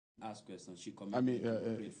asked questions. She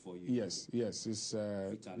commented for you. Yes, it's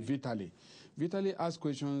Vitali. Vitali asked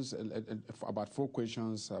questions, about 4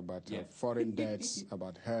 questions about foreign debts,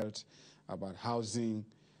 about health, about housing,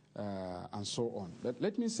 and so on. But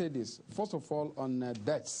let me say this. First of all, on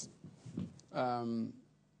debts.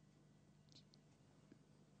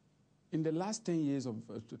 In the last 13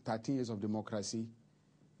 years of democracy,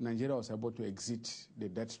 Nigeria was able to exit the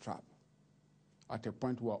debt trap. At a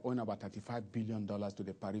point, we were owing about $35 billion to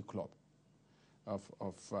the Parley Club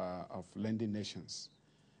of lending nations.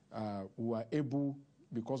 We were able,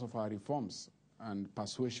 because of our reforms and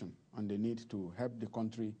persuasion on the need to help the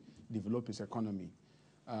country develop its economy,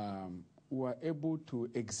 we were able to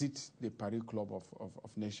exit the Parley Club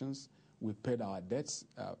of nations. We paid our debts.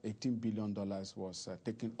 $18 billion was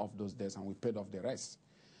taken off those debts, and we paid off the rest.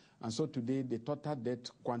 And so today, the total debt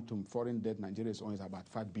quantum, foreign debt, Nigeria is only about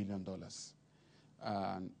 $5 billion.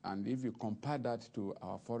 And if you compare that to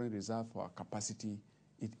our foreign reserve or our capacity,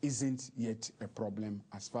 it isn't yet a problem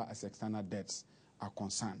as far as external debts are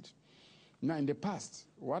concerned. Now, in the past,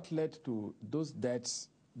 what led to those debts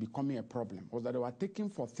becoming a problem was that they were taken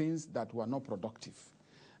for things that were not productive.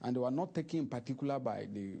 And they were not taken in particular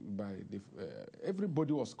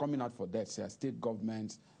everybody was coming out for debts, state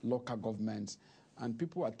governments, local governments, and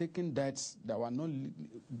people were taking debts that were not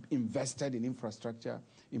invested in infrastructure,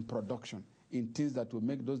 in production, in things that will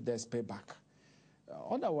make those debts pay back.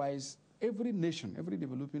 Otherwise, every nation, every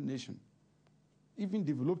developing nation, even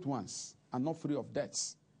developed ones, are not free of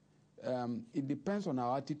debts. It depends on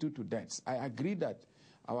our attitude to debts. I agree that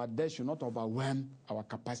our debts should not overwhelm our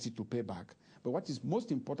capacity to pay back. But what is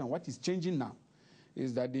most important, what is changing now,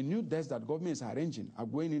 is that the new debts that government is arranging are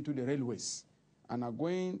going into the railways and are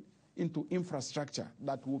going into infrastructure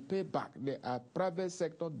that will pay back. They are private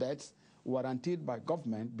sector debts warranted by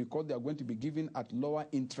government because they are going to be given at lower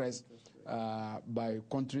interest by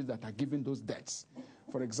countries that are giving those debts.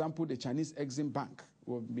 For example, the Chinese Exim Bank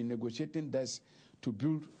will be negotiating debts to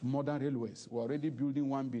build modern railways. We're already building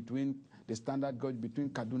one between the standard gauge between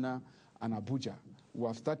Kaduna and Abuja. We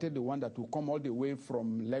have started the one that will come all the way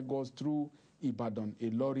from Lagos through Ibadan,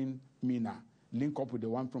 Ilorin, Mina, link up with the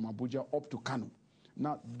one from Abuja up to Kano.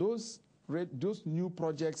 Now, those new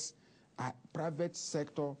projects are private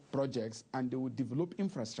sector projects, and they will develop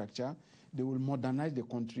infrastructure, they will modernize the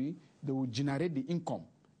country, they will generate the income,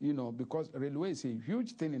 because railway is a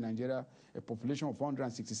huge thing in Nigeria, a population of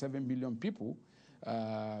 167 million people.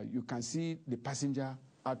 You can see the passenger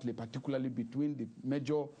outlay, particularly between the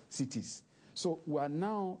major cities. So we are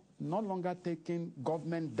now no longer taking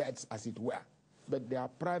government debts, as it were, but they are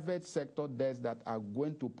private sector debts that are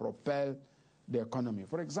going to propel the economy.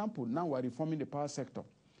 For example, now we are reforming the power sector.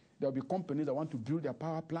 There will be companies that want to build their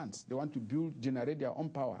power plants. They want to generate their own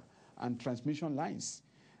power and transmission lines.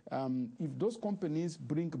 If those companies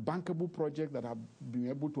bring bankable projects that have been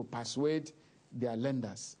able to persuade their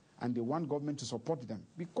lenders, and they want government to support them,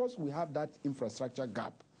 because we have that infrastructure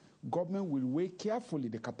gap, government will weigh carefully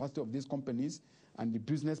the capacity of these companies and the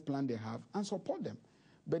business plan they have and support them.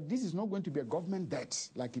 But this is not going to be a government debt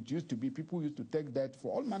like it used to be. People used to take debt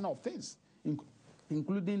for all manner of things,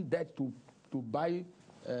 including debt to buy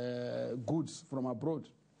goods from abroad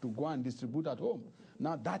to go and distribute at home.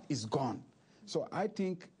 Now that is gone. So I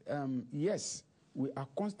think, yes, we are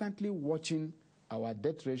constantly watching our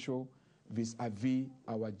debt ratio vis-a-vis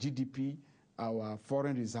our GDP, our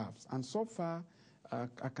foreign reserves. And so far,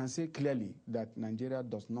 I can say clearly that Nigeria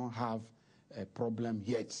does not have a problem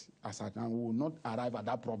yet, and we will not arrive at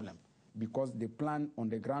that problem, because the plan on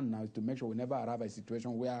the ground now is to make sure we never arrive at a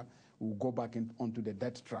situation where we'll go back onto the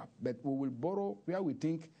debt trap. But we will borrow where we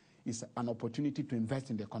think is an opportunity to invest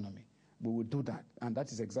in the economy. We will do that, and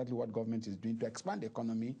that is exactly what government is doing, to expand the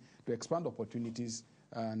economy, to expand opportunities,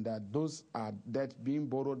 and those are debt being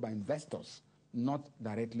borrowed by investors, not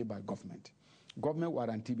directly by government. Government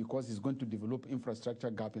warranty, because it's going to develop infrastructure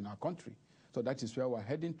gap in our country. So that is where we're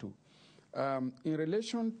heading to. In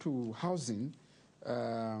relation to housing,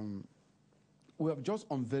 we have just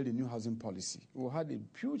unveiled a new housing policy. We had a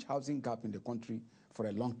huge housing gap in the country for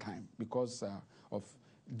a long time because of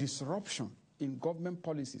disruption in government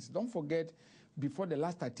policies. Don't forget, before the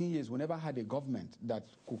last 13 years, we never had a government that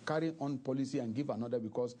could carry on policy and give another,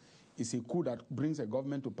 because it's a coup that brings a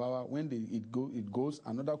government to power. When it goes,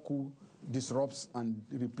 another coup disrupts and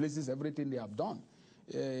replaces everything they have done.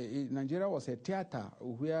 Nigeria was a theater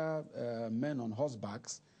where men on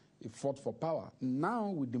horsebacks fought for power. Now,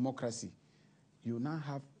 with democracy, you now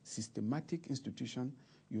have systematic institutions.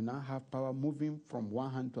 You now have power moving from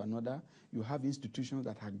one hand to another. You have institutions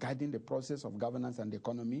that are guiding the process of governance and the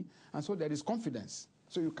economy. And so there is confidence.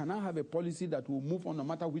 So you can now have a policy that will move on no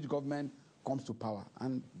matter which government comes to power.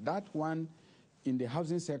 And that one, in the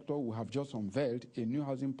housing sector, we have just unveiled a new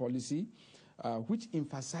housing policy which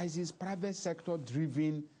emphasizes private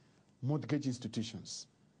sector-driven mortgage institutions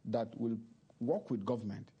that will work with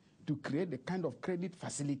government to create the kind of credit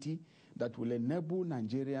facility that will enable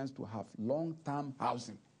Nigerians to have long-term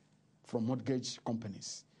housing from mortgage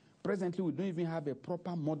companies. Presently, we don't even have a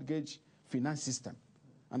proper mortgage finance system.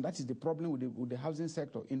 And that is the problem with the housing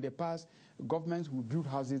sector. In the past, governments would build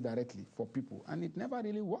houses directly for people, and it never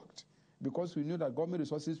really worked because we knew that government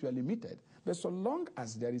resources were limited. But so long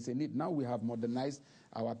as there is a need, now we have modernized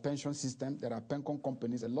our pension system. There are pension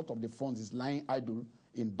companies. A lot of the funds is lying idle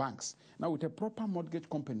in banks. Now, with a proper mortgage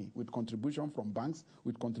company, with contribution from banks,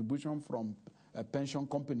 with contribution from pension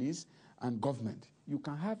companies and government, you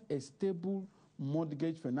can have a stable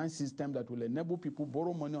mortgage finance system that will enable people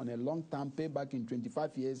borrow money on a long-term payback in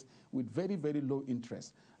 25 years with very, very low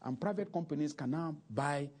interest. And private companies can now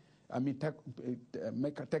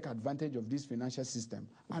take advantage of this financial system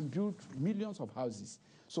and build millions of houses.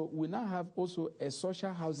 So we now have also a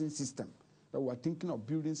social housing system that we're thinking of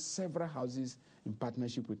building several houses in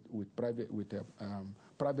partnership with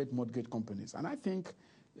private mortgage companies. And I think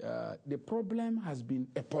the problem has been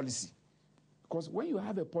a policy. Because when you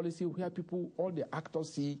have a policy where people, all the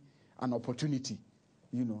actors see an opportunity,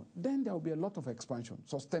 then there will be a lot of expansion,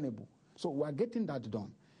 sustainable. So we are getting that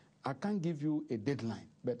done. I can't give you a deadline,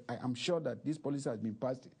 but I am sure that this policy has been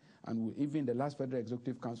passed, and even the last Federal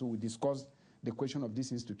Executive Council, we discussed the question of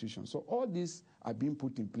this institution. So all these are being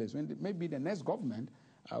put in place. Maybe the next government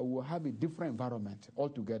will have a different environment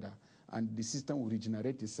altogether, and the system will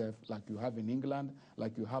regenerate itself like you have in England,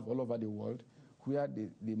 like you have all over the world, where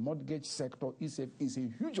the mortgage sector is a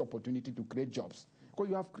huge opportunity to create jobs.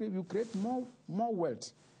 Because you create more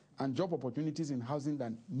wealth and job opportunities in housing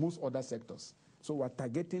than most other sectors. So we're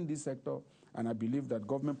targeting this sector, and I believe that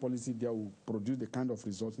government policy there will produce the kind of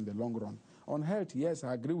results in the long run. On health, yes,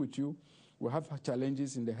 I agree with you. We have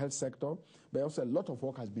challenges in the health sector, but also a lot of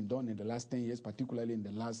work has been done in the last 10 years, particularly in the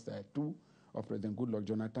last two of President Goodluck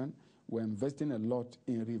Jonathan. We're investing a lot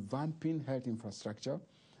in revamping health infrastructure,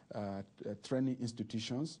 training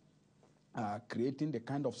institutions, creating the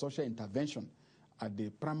kind of social intervention at the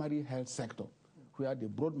primary health sector, where the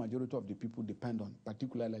broad majority of the people depend on,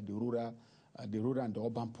 particularly the rural and the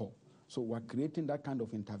urban poor. So we're creating that kind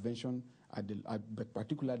of intervention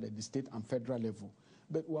particularly at the state and federal level.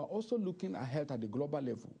 But we're also looking at health at the global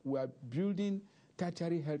level. We are building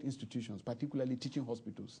tertiary health institutions, particularly teaching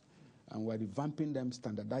hospitals, and we're revamping them,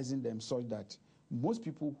 standardizing them so that most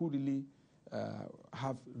people who really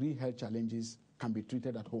have real health challenges can be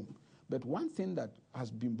treated at home. But one thing that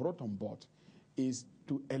has been brought on board is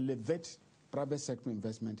to elevate private sector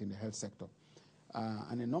investment in the health sector.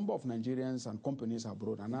 And a number of Nigerians and companies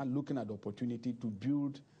abroad are now looking at the opportunity to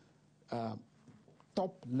build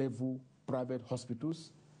top-level private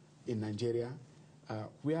hospitals in Nigeria,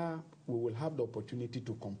 where we will have the opportunity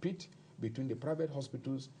to compete between the private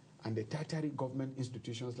hospitals and the tertiary government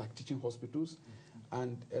institutions like teaching hospitals.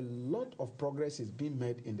 And a lot of progress is being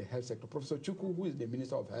made in the health sector. Professor Chukwu, who is the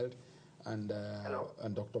Minister of Health, and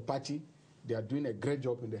Dr. Patti, they are doing a great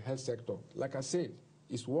job in the health sector. Like I said,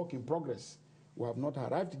 it's work in progress. We have not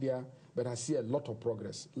arrived there, but I see a lot of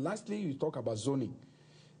progress. Lastly, you talk about zoning.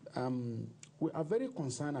 We are very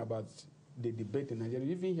concerned about the debate in Nigeria.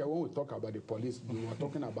 Even here, when we talk about the police, we were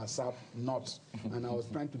talking about South, North, and I was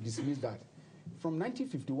trying to dismiss that. From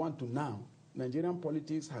 1951 to now, Nigerian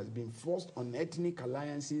politics has been forced on ethnic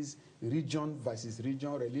alliances, region versus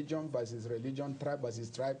region, religion versus religion, tribe versus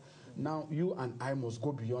tribe. Now, you and I must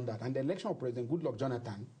go beyond that. And the election of President Goodluck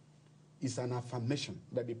Jonathan is an affirmation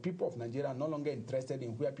that the people of Nigeria are no longer interested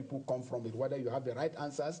in where people come from, but whether you have the right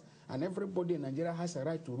answers, and everybody in Nigeria has a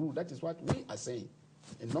right to rule. That is what we are saying.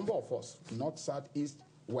 A number of us, north, south, east,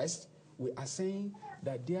 west, we are saying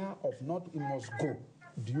that there of north, we must go.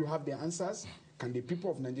 Do you have the answers? Can the people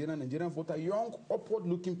of Nigeria, Nigerian voter, young,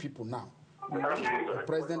 upward-looking people now, we want a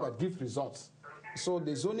president that gives results? So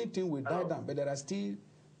the zoning thing will die down, but there are still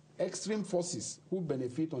extreme forces who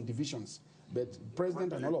benefit on divisions. But the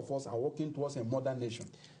president and all of us are working towards a modern nation.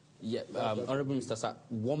 Yeah, Honorable Mr. Sir,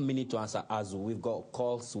 1 minute to answer Azu. We've got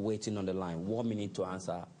calls waiting on the line. 1 minute to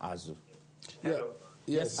answer Azu. Yeah.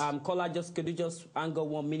 Yes. Caller, could you just angle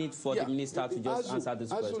 1 minute for the minister to just answer this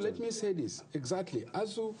question? Azu, let me say this. Exactly.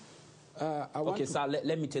 Azu, okay, sir,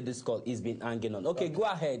 let me take this call. It's been hanging on. Okay, go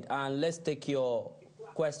ahead and let's take your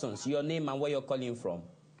questions. Your name and where you're calling from.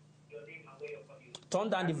 Turn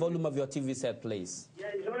down the volume of your TV set, please. Yeah,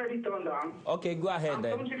 it's already turned down. Okay, go ahead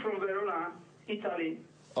then. I'm coming from Verona, Italy.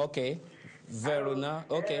 Okay. Verona,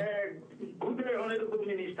 okay. Good day, Honorable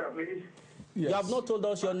Minister, please. Yes. You have not told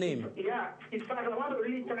us your name. Yeah, in fact, I want to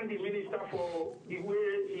really thank the minister for the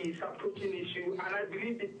way he's approaching the issue, and I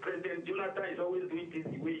believe that President Jonathan is always doing things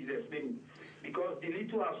the way he's explaining. Because the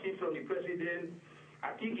little I've seen from the president,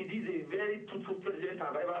 I think it is a very truthful president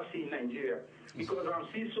I've ever seen in Nigeria. Because I'm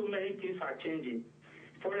seeing so many things are changing.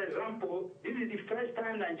 For example, this is the first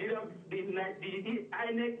time Nigeria, the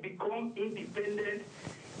INEC become independent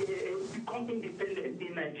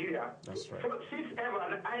in Nigeria. That's right. Since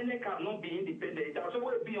ever, INEC has not been independent. It has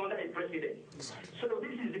always been under a president. Exactly. So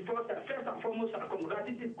this is the first and foremost, I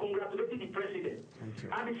congratulate the president.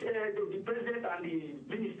 And the president and the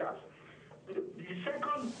ministers. The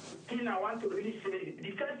second thing I want to really say,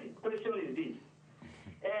 the first question is this.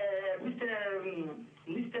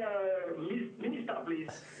 Minister,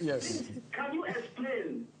 please. Yes. Please, can you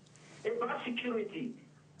explain about security?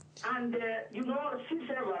 And, since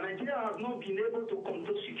ever, Nigeria has not been able to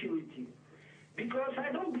control security. Because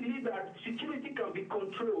I don't believe that security can be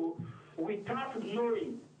controlled without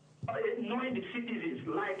knowing the citizens,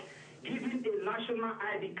 like giving a national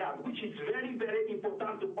ID card, which is very, very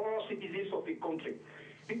important to all citizens of a country.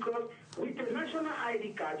 Because with a national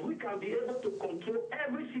ID card, we can be able to control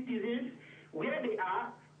every citizen where they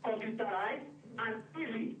are, computerized, and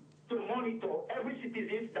easy to monitor every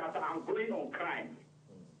citizen that are going on crime.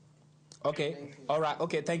 Okay, all right,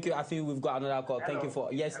 okay, thank you. I think we've got another call. Hello. Thank you for,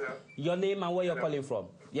 yes, Hello. Your name and where you're Hello. calling from.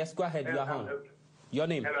 Yes, go ahead, you are on. Your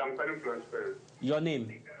name. Hello, I'm calling from Spain. Your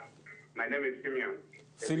name. My name is Simeon.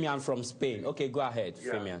 Simeon from Spain. Okay, go ahead,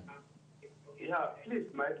 Yeah. Simeon. Yeah, please,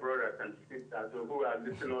 my brothers and sisters who are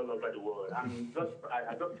listening all over the world, I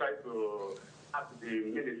just try to ask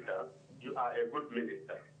the minister, you are a good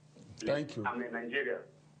minister. Thank you. I'm a Nigerian,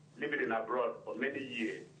 living in abroad for many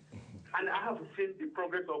years. And I have seen the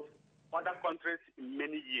progress of other countries in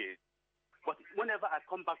many years. But whenever I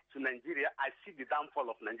come back to Nigeria, I see the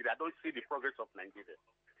downfall of Nigeria. I don't see the progress of Nigeria.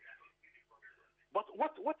 But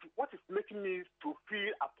what is making me to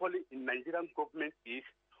feel appalling in Nigerian government is,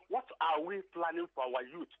 what are we planning for our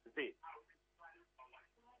youth today?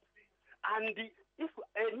 And if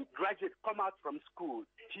any graduate come out from school,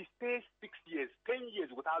 he stays 6 years, 10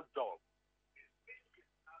 years without job.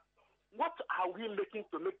 What are we making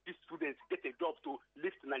to make these students get a job to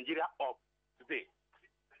lift Nigeria up today?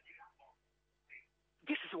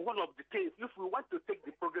 This is one of the things. If we want to take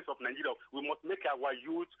the progress of Nigeria, we must make our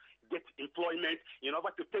youth get employment in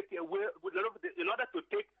order to take away, in order to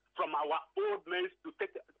take from our old men to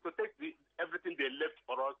take everything they left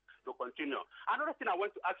for us to continue. Another thing I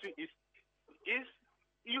want to ask you is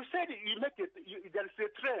you said there is a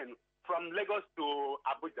train from Lagos to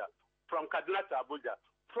Abuja, from Kaduna to Abuja,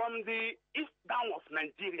 from the east down of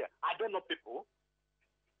Nigeria. I don't know people.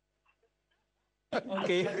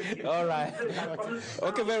 Okay, all right.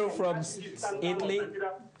 Okay, Vero from Italy.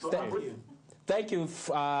 Thank you,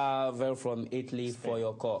 Vero from Italy for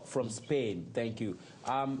your call. From Spain, thank you.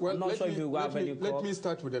 Well, I'm not sure if you have any call. Let me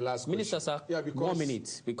start with the last question. Minister, sir, yeah, because 1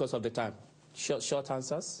 minute because of the time. Short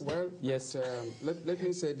answers? Well, yes. Let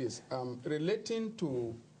me say this. Relating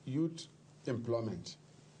to youth employment,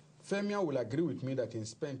 Femia will agree with me that in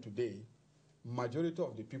Spain today, majority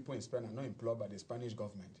of the people in Spain are not employed by the Spanish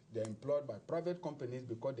government. They're employed by private companies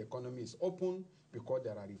because the economy is open, because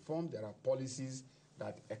there are reforms, there are policies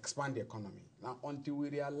that expand the economy. Now, until we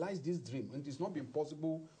realize this dream, and it's not been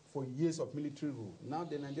possible for years of military rule, now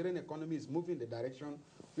the Nigerian economy is moving in the direction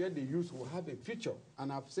where the youth will have a future.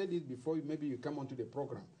 And I've said it before, maybe you come onto the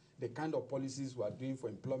program, the kind of policies we are doing for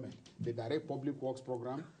employment, the direct public works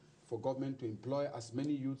program for government to employ as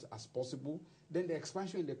many youths as possible, then the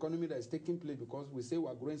expansion in the economy that is taking place, because we say we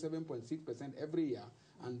are growing 7.6% every year,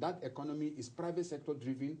 and that economy is private sector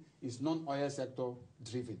driven, is non-oil sector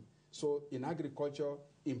driven. So in agriculture,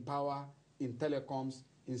 in power, in telecoms,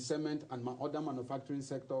 in cement and other manufacturing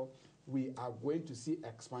sector, we are going to see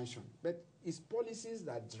expansion. But it's policies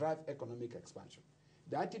that drive economic expansion.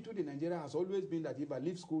 The attitude in Nigeria has always been that if I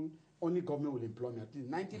leave school, only government will employ me. At least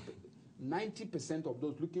 90% of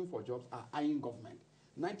those looking for jobs are eyeing government.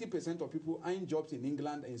 90% of people eyeing jobs in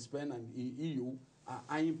England, in Spain, and in EU are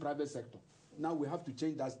eyeing private sector. Now we have to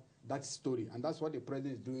change that story, and that's what the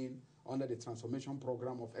president is doing under the transformation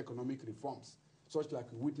program of economic reforms, such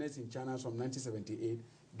like we witnessed in China from 1978.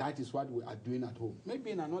 That is what we are doing at home.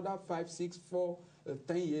 Maybe in another 5, 6, 4,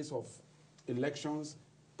 10 years of elections,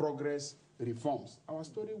 progress, reforms, our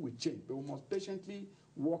story will change, but we must patiently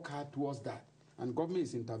work hard towards that. And government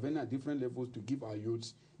is intervening at different levels to give our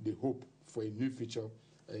youths the hope for a new future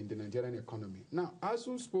in the Nigerian economy. Now,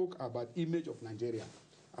 Asu spoke about image of Nigeria.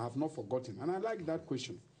 I have not forgotten, and I like that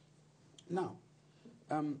question. Now,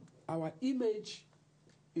 our image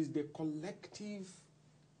is the collective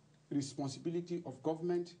responsibility of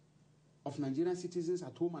government, of Nigerian citizens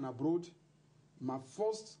at home and abroad. My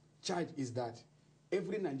first charge is that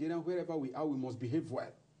every Nigerian, wherever we are, we must behave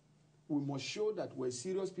well. We must show that we're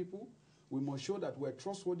serious people. We must show that we're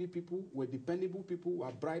trustworthy people, we're dependable people,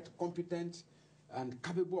 we're bright, competent, and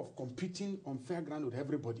capable of competing on fair ground with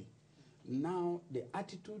everybody. Now, the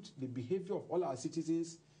attitude, the behavior of all our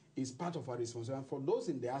citizens is part of our responsibility. And for those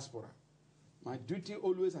in diaspora, my duty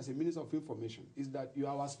always as a Minister of Information is that you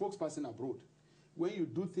are our spokesperson abroad. When you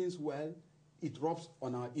do things well, it rubs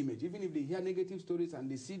on our image. Even if they hear negative stories and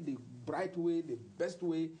they see the bright way, the best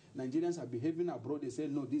way Nigerians are behaving abroad, they say,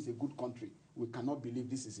 no, this is a good country. We cannot believe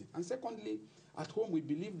this is it. And secondly, at home, we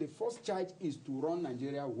believe the first charge is to run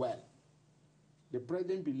Nigeria well. The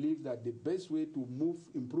president believes that the best way to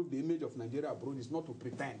improve the image of Nigeria abroad is not to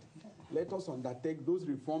pretend. Let us undertake those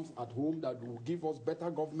reforms at home that will give us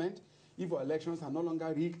better government. If our elections are no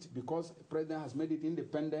longer rigged because the president has made it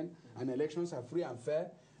independent and elections are free and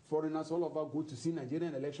fair, foreigners all over go to see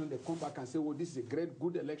Nigerian election, they come back and say, oh, this is a great,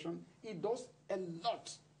 good election. It does a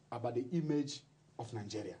lot about the image of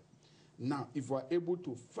Nigeria. Now, if we're able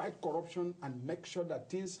to fight corruption and make sure that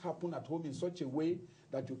things happen at home in such a way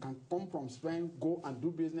that you can come from Spain, go and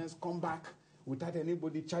do business, come back without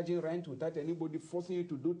anybody charging rent, without anybody forcing you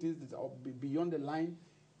to do things that are beyond the line,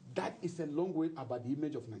 that is a long way about the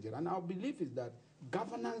image of Nigeria. And our belief is that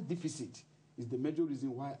governance deficit is the major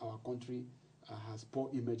reason why our country has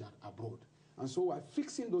poor image abroad. And so we're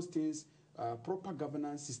fixing those things, proper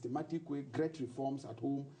governance, systematic way, great reforms at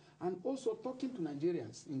home, and also talking to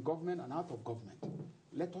Nigerians in government and out of government.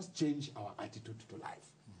 Let us change our attitude to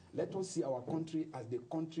life. Let us see our country as the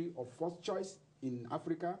country of first choice in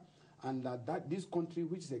Africa, and that this country,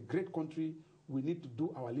 which is a great country, we need to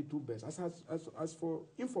do our little best. As for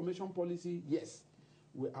information policy, yes,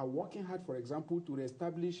 we are working hard, for example, to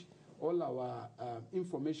reestablish all our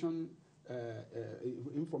information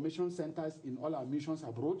centers in all our missions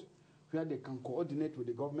abroad, where they can coordinate with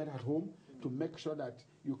the government at home to make sure that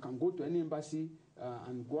you can go to any embassy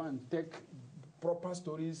and go and take proper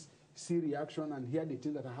stories, see reaction, and hear the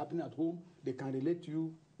things that are happening at home. They can relate to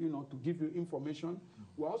you, to give you information.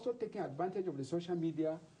 We're also taking advantage of the social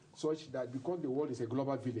media such that because the world is a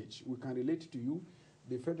global village, we can relate to you.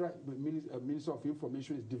 The Federal Minister of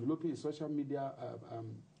Information is developing a social media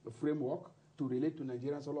framework to relate to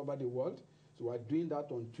Nigerians all over the world. So we're doing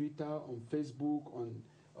that on Twitter, on Facebook,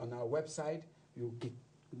 on our website. You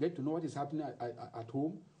get to know what is happening at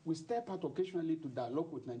home. We step out occasionally to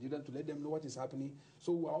dialogue with Nigerians to let them know what is happening.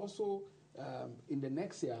 So we're also, in the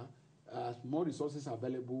next year, as more resources are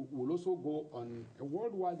available, we'll also go on a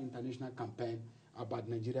worldwide international campaign about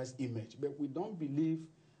Nigeria's image. But we don't believe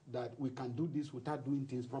that we can do this without doing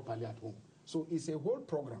things properly at home. So it's a whole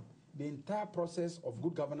program. The entire process of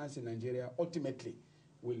good governance in Nigeria ultimately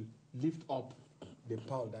will lift up the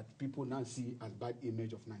power that people now see as bad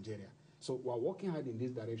image of Nigeria. So we're working hard in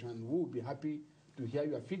this direction, and we will be happy to hear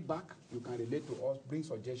your feedback. You can relate to us, bring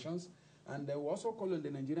suggestions. And we'll also call on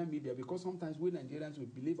the Nigerian media, because sometimes we Nigerians, we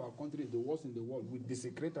believe our country is the worst in the world. We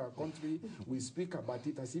desecrate our country. We speak about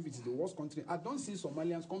it as if it's the worst country. I don't see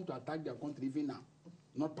Somalians come to attack their country even now,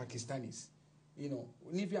 not Pakistanis.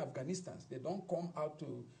 Even Afghanistans, they don't come out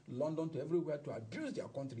to London, to everywhere to abuse their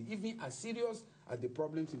country, even as serious as the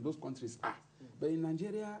problems in those countries are. But in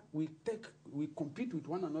Nigeria, we compete with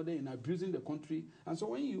one another in abusing the country. And so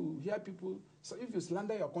when you hear people, so if you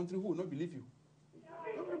slander your country, who will not believe you?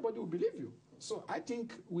 Everybody will believe you. So I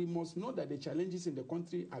think we must know that the challenges in the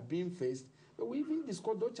country are being faced, but we even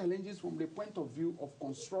discuss those challenges from the point of view of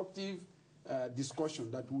constructive discussion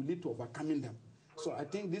that will lead to overcoming them. So I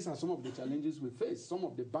think these are some of the challenges we face. Some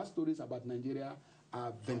of the bad stories about Nigeria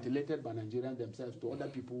are ventilated by Nigerians themselves to other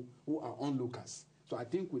people who are onlookers. So I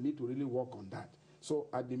think we need to really work on that. So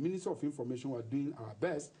at the Ministry of Information, we're doing our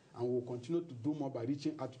best, and we'll continue to do more by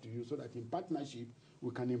reaching out to you so that in partnership,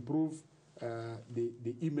 we can improve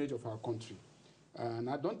the image of our country. And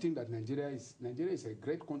I don't think that Nigeria is a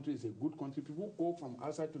great country, it's a good country. People go from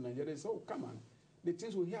outside to Nigeria and say, oh, come on. The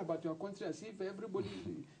things we hear about your country, as if everybody,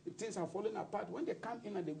 things are falling apart. When they come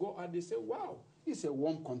in and they go out, they say, wow, it's a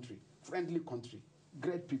warm country, friendly country,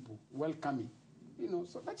 great people, welcoming.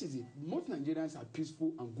 So that is it. Most Nigerians are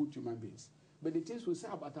peaceful and good human beings. But the things we say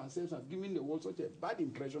about ourselves have given the world such a bad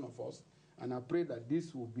impression of us. And I pray that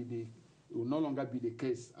this will no longer be the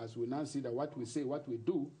case, as we now see that what we say, what we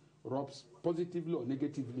do, rubs positively or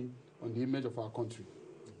negatively on the image of our country.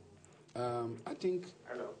 I think...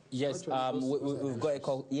 Hello. Yes, we've got a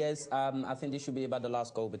call. Yes, I think this should be about the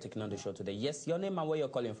last call we're taking on the show today. Yes, your name and where you're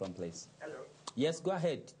calling from, please. Hello. Yes, go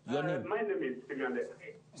ahead. Your name. My name is Tunde.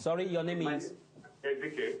 Sorry, your name is?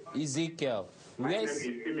 Ezekiel. My name is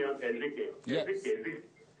Simeon Ezekiel. Yes.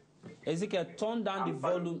 Ezekiel, turn down the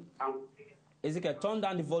volume. Ezekiel, turn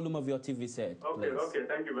down the volume of your TV set. Okay, please. okay,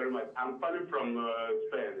 thank you very much. I'm calling from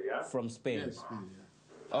Spain, yeah? From Spain. Yes, Spain,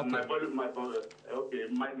 yeah. Okay.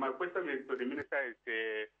 My question is to the minister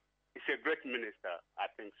is a great minister, I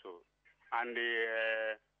think so. And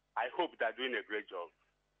I hope they're doing a great job.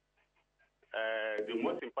 The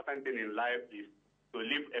most important thing in life is to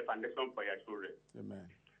leave a foundation for your children. Amen.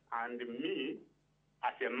 And me,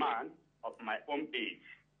 as a man of my own age,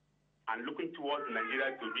 and looking towards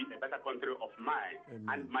Nigeria to be a better country of mine, Amen.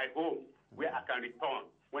 and my home where I can return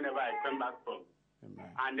whenever I come back from.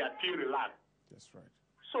 Amen. And I feel relaxed. That's right.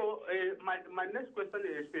 So my next question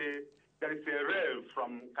is, there is a rail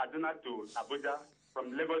from Kaduna to Abuja,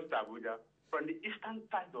 from Lagos to Abuja. From the eastern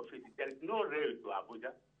side of it, there is no rail to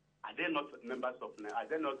Abuja. Are they not members of, are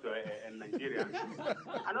they not Nigerians?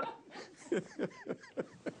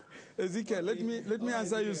 Ezekiel, let me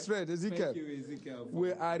answer you straight. Ezekiel, Thank you, Ezekiel.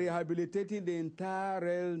 we are rehabilitating the entire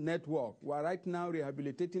rail network. We are right now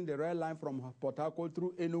rehabilitating the rail line from Port Harcourt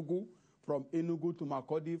through Enugu, from Enugu to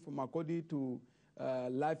Makurdi, from Makurdi to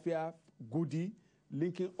Lafia, Gudi,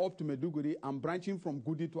 linking up to Meduguri and branching from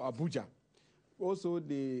Gudi to Abuja. Also,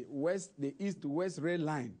 the east to west rail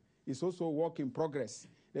line is also work in progress.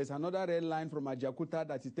 There's another rail line from Ajakuta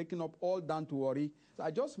that is taking up all down to Wari. So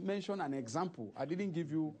I just mentioned an example. I didn't give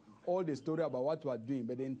you all the story about what we are doing,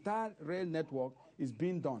 but the entire rail network is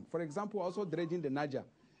being done. For example, also dredging the Niger,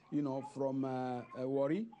 from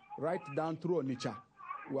Wari right down through Onitsha.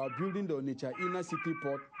 We are building the Onitsha inner city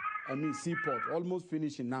port, seaport, almost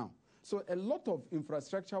finishing now. So a lot of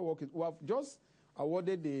infrastructure work. We have just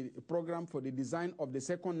awarded the program for the design of the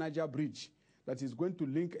second Niger bridge that is going to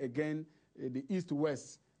link again the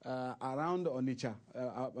east-west around Onitsha,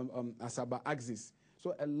 Asaba axis.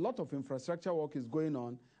 So a lot of infrastructure work is going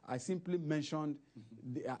on. I simply mentioned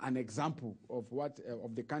an example of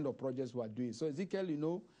of the kind of projects we are doing. So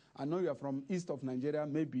Ezekiel, I know you are from east of Nigeria,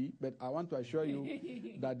 maybe, but I want to assure you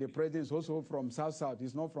that the president is also from south-south.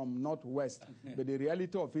 He's not from north-west. But the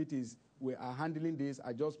reality of it is we are handling this.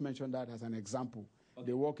 I just mentioned that as an example. Okay.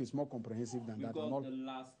 The work is more comprehensive than that. We got the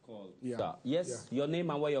last call. Yeah. Sir, yes, your name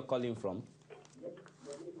and where you're calling from.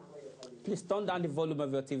 Please turn down the volume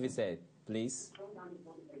of your TV set, please.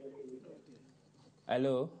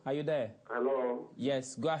 Hello, are you there? Hello.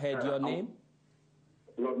 Yes, go ahead. Your name?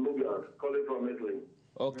 Lord Lugard, calling from Italy.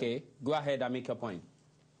 Okay, go ahead and make your point.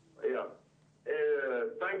 Yeah.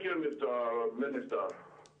 Thank you, Mr. Minister.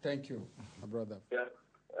 Thank you, my brother. Yeah.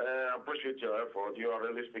 I appreciate your effort. You are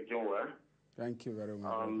really speaking well. Thank you very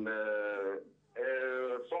much. And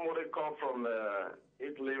somebody called from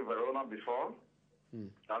Italy, Verona before, and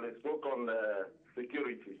he spoke on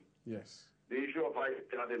security. Yes. The issue of high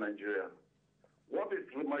security in Nigeria. What is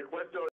my question?